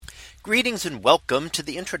Greetings and welcome to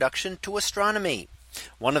the introduction to astronomy.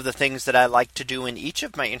 One of the things that I like to do in each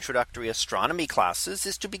of my introductory astronomy classes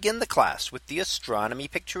is to begin the class with the astronomy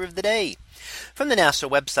picture of the day from the NASA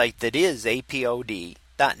website, that is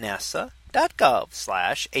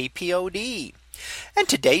apod.nasa.gov/apod. And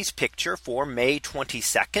today's picture for May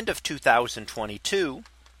 22nd of 2022.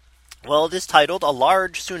 Well, it is titled "A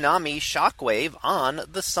Large Tsunami Shockwave on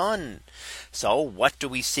the Sun." So what do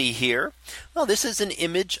we see here? Well, this is an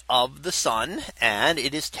image of the sun, and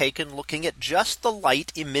it is taken looking at just the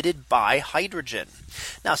light emitted by hydrogen.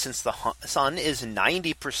 Now, since the sun is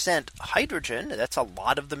 90% hydrogen, that's a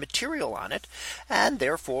lot of the material on it, and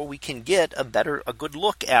therefore we can get a good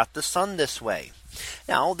look at the sun this way.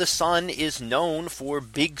 Now, the sun is known for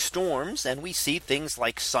big storms, and we see things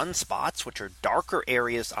like sunspots, which are darker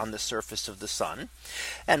areas on the surface of the sun.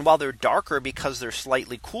 And while they're darker because they're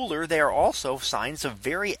slightly cooler, they are also signs of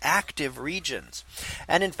very active regions.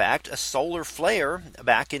 And in fact, a solar flare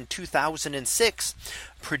back in 2006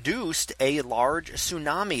 produced a large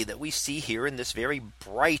tsunami that we see here in this very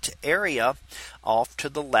bright area off to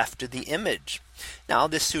the left of the image. Now,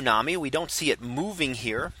 this tsunami, we don't see it moving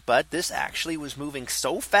here, but this actually was moving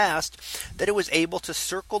so fast that it was able to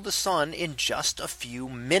circle the sun in just a few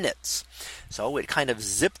minutes. So it kind of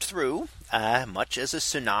zipped through, much as a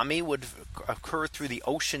tsunami would occur through the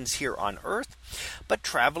oceans here on Earth, but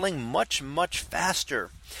traveling much faster,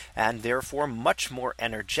 and therefore much more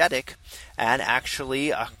energetic, and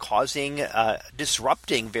actually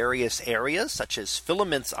disrupting various areas such as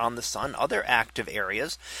filaments on the sun, other active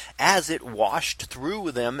areas, as it washed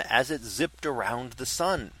through them as it zipped around the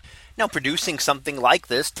sun. Now, producing something like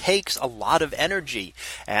this takes a lot of energy,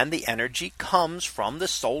 and the energy comes from the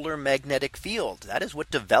solar magnetic field. That is what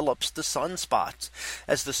develops the sunspots.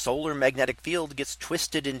 As the solar magnetic field gets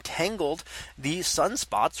twisted and tangled, these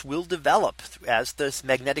sunspots will develop as this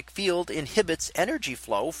magnetic field inhibits energy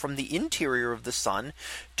flow from the interior of the sun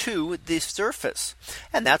to the surface.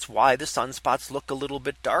 And that's why the sunspots look a little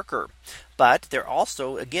bit darker. But they're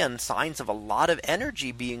also, again, signs of a lot of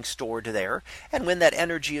energy being stored there. And when that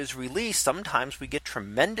energy is released, sometimes we get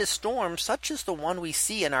tremendous storms, such as the one we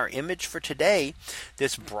see in our image for today.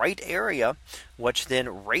 This bright area, which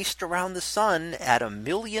then raced around the sun at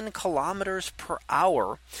 1,000,000 kilometers per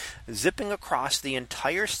hour, zipping across the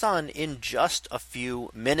entire sun in just a few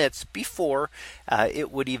minutes before it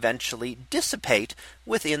would eventually dissipate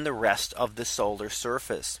within the rest of the solar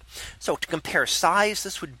surface. So to compare size,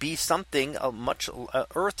 this would be something much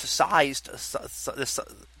Earth-sized.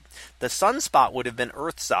 The sunspot would have been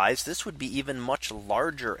Earth-sized. This would be even much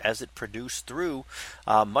larger as it produced through,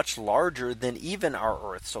 much larger than even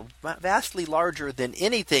our Earth. So vastly larger than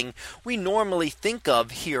anything we normally think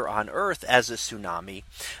of here on Earth as a tsunami,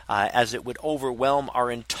 as it would overwhelm our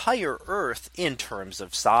entire Earth in terms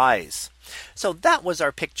of size. So that was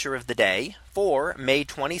our picture of the day for May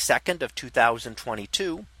 22nd of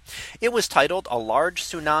 2022. It was titled "A Large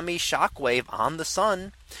Tsunami Shockwave on the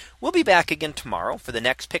Sun." We'll be back again tomorrow for the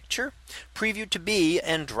next picture, previewed to be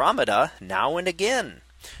Andromeda Now and Again.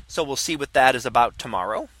 So we'll see what that is about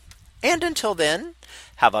tomorrow. And until then,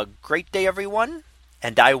 have a great day, everyone,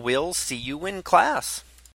 and I will see you in class.